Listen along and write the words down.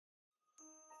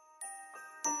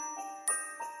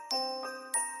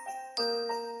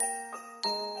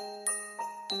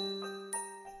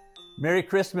Merry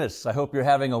Christmas. I hope you're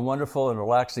having a wonderful and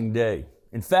relaxing day.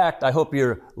 In fact, I hope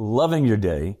you're loving your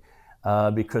day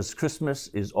because Christmas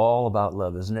is all about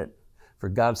love, isn't it? For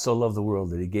God so loved the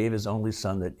world that he gave his only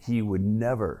son that he would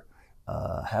never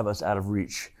have us out of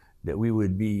reach, that we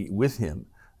would be with him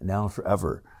now and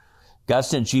forever. God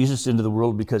sent Jesus into the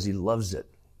world because he loves it.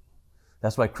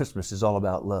 That's why Christmas is all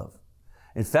about love.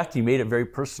 In fact, he made it very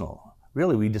personal.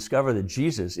 Really, we discover that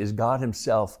Jesus is God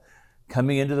himself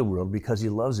coming into the world because he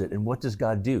loves it. And what does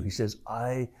God do? He says,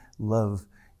 I love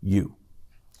you.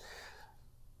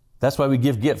 That's why we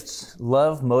give gifts.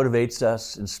 Love motivates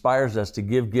us, inspires us to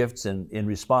give gifts in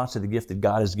response to the gift that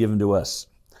God has given to us.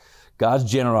 God's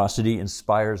generosity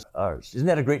inspires ours. Isn't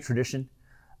that a great tradition?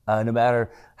 No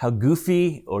matter how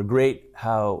goofy or great,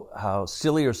 how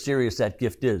silly or serious that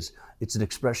gift is, it's an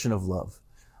expression of love,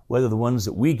 whether the ones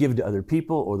that we give to other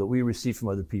people or that we receive from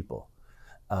other people.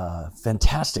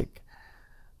 Fantastic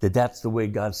that that's the way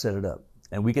God set it up.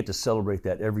 And we get to celebrate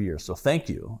that every year. So thank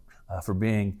you for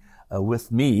being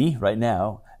with me right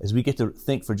now as we get to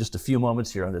think for just a few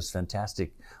moments here on this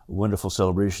fantastic, wonderful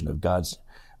celebration of God's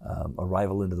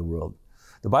arrival into the world.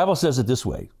 The Bible says it this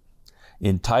way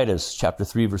in Titus chapter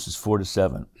 3, verses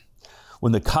 4-7.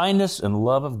 When the kindness and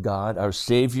love of God, our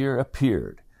Savior,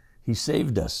 appeared, he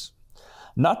saved us,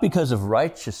 not because of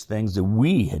righteous things that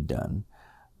we had done,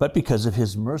 but because of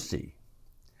his mercy.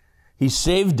 He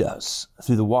saved us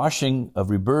through the washing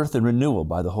of rebirth and renewal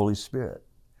by the Holy Spirit,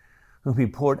 whom he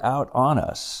poured out on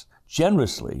us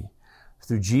generously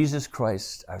through Jesus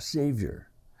Christ, our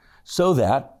Savior, so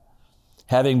that,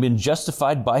 having been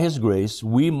justified by his grace,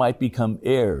 we might become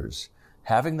heirs,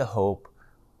 having the hope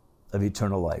of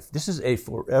eternal life. This is a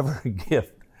forever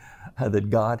gift that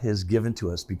God has given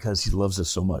to us because he loves us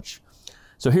so much.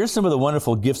 So here's some of the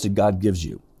wonderful gifts that God gives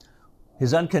you.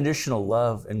 His unconditional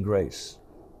love and grace.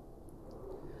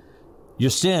 Your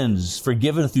sins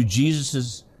forgiven through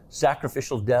Jesus'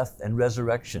 sacrificial death and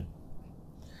resurrection.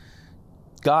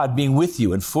 God being with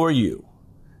you and for you,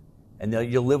 and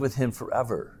you'll live with him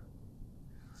forever.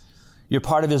 You're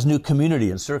part of his new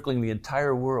community encircling the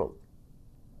entire world.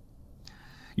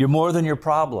 You're more than your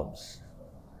problems.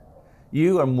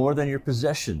 You are more than your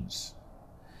possessions.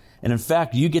 And in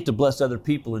fact, you get to bless other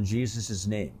people in Jesus'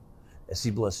 name as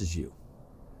he blesses you.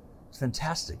 It's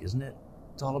fantastic, isn't it?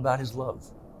 It's all about his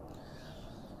love.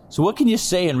 So what can you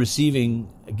say in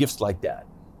receiving gifts like that?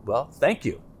 Well, thank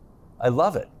you. I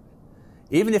love it.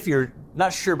 Even if you're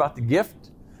not sure about the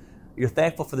gift, you're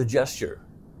thankful for the gesture.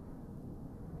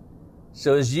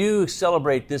 So as you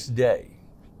celebrate this day,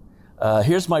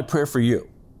 here's my prayer for you.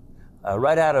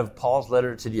 Right out of Paul's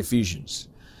letter to the Ephesians.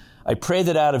 I pray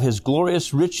that out of his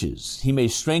glorious riches, he may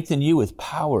strengthen you with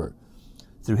power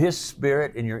through his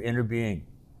Spirit in your inner being,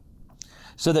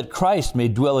 so that Christ may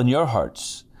dwell in your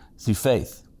hearts through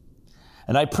faith.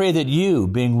 And I pray that you,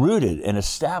 being rooted and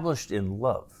established in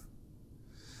love,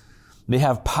 may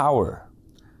have power,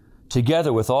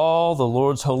 together with all the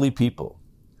Lord's holy people,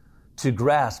 to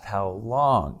grasp how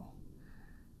long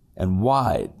and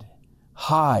wide,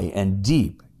 high and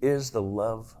deep is the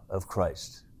love of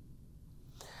Christ,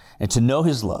 and to know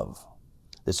his love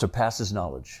that surpasses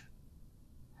knowledge,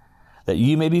 that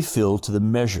you may be filled to the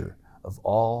measure of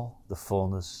all the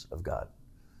fullness of God.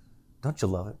 Don't you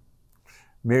love it?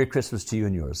 Merry Christmas to you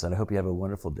and yours, and I hope you have a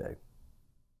wonderful day.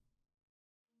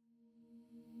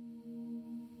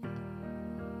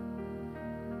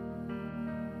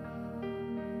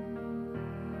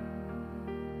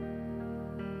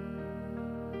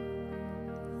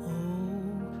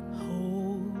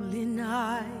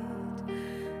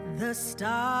 The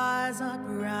stars are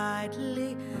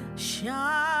brightly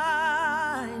shining.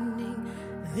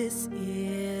 This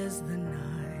is the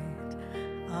night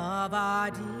of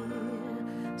our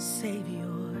dear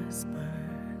Savior's birth.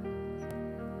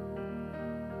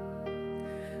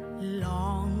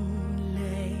 Long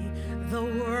lay the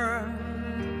world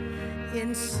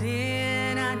in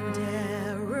sin and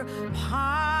error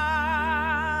pining,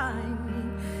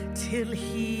 till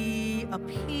he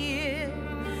appeared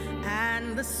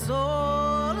and the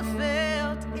soul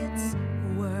felt its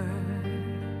worth.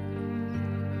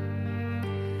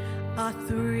 A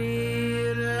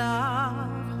thrill of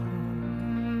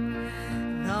hope,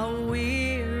 the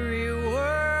weary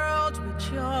world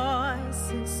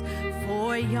rejoices,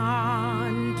 for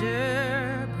yonder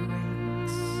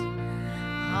breaks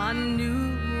a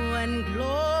new and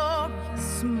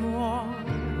glorious morn.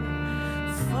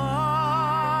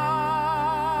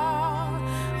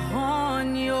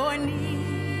 On your knees,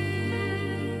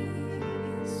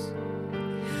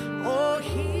 oh,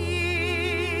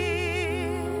 hear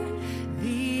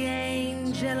the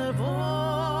angel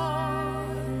voices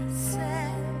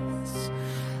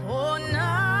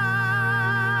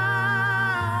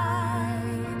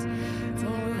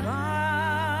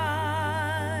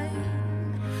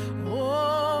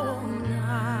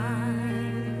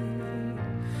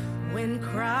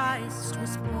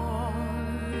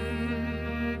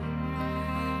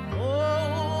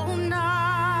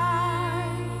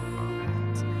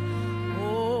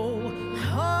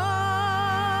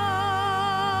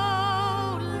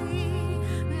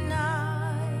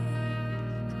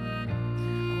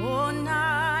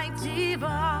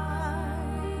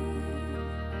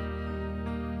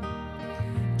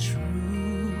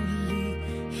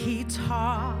He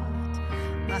taught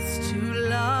us to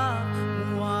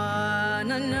love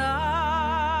one another.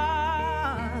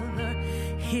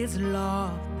 His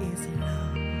law is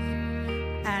love,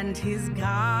 and his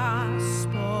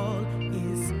gospel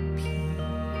is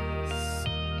peace.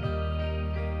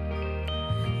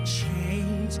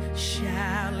 Chains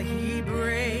shall he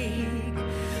break,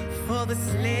 for the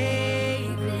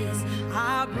slave is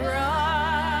our brother.